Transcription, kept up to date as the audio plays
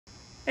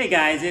Hey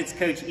guys, it's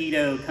Coach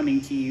Ito coming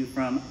to you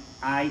from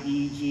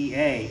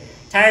IEGA.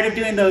 Tired of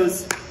doing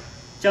those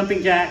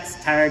jumping jacks,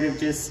 tired of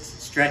just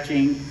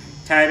stretching,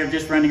 tired of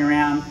just running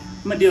around.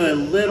 I'm gonna do a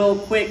little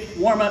quick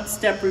warm-up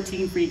step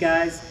routine for you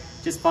guys.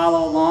 Just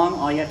follow along.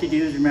 All you have to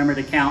do is remember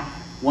to count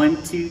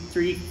 1, 2,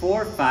 3,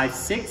 4, 5,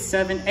 6,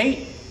 7,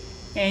 8.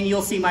 And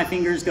you'll see my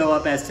fingers go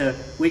up as to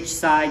which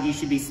side you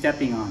should be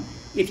stepping on.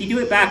 If you do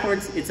it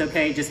backwards, it's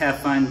okay, just have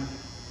fun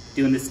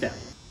doing this step.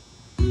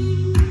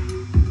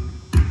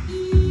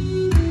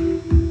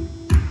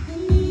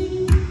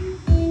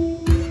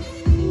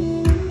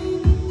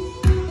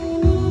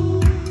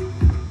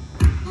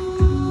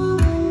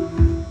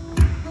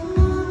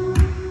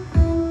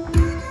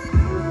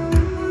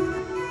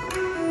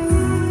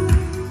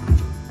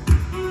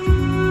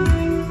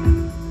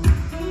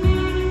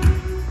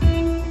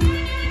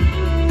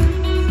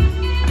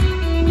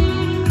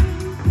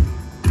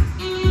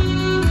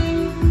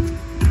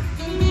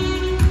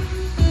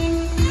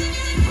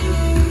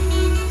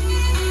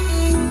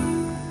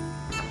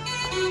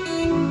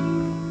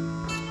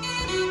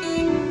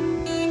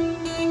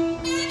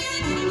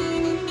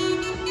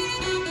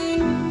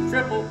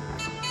 Triple.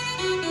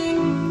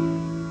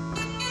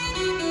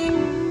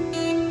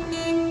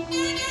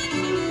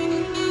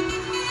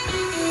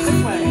 This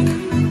way.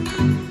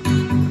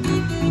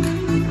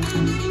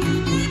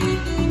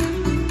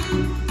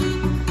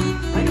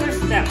 Regular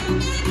step.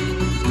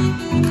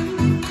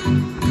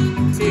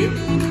 2,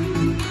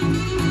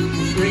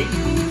 3,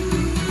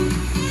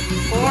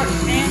 4,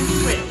 and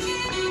switch.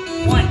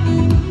 1,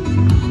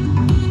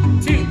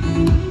 2,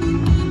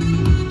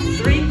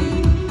 3,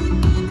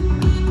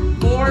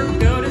 4,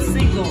 go to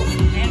singles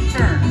and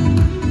turn.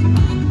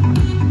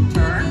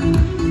 Turn.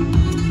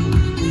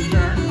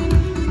 Turn.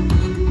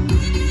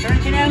 Turn,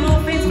 can add a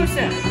little face foot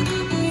step.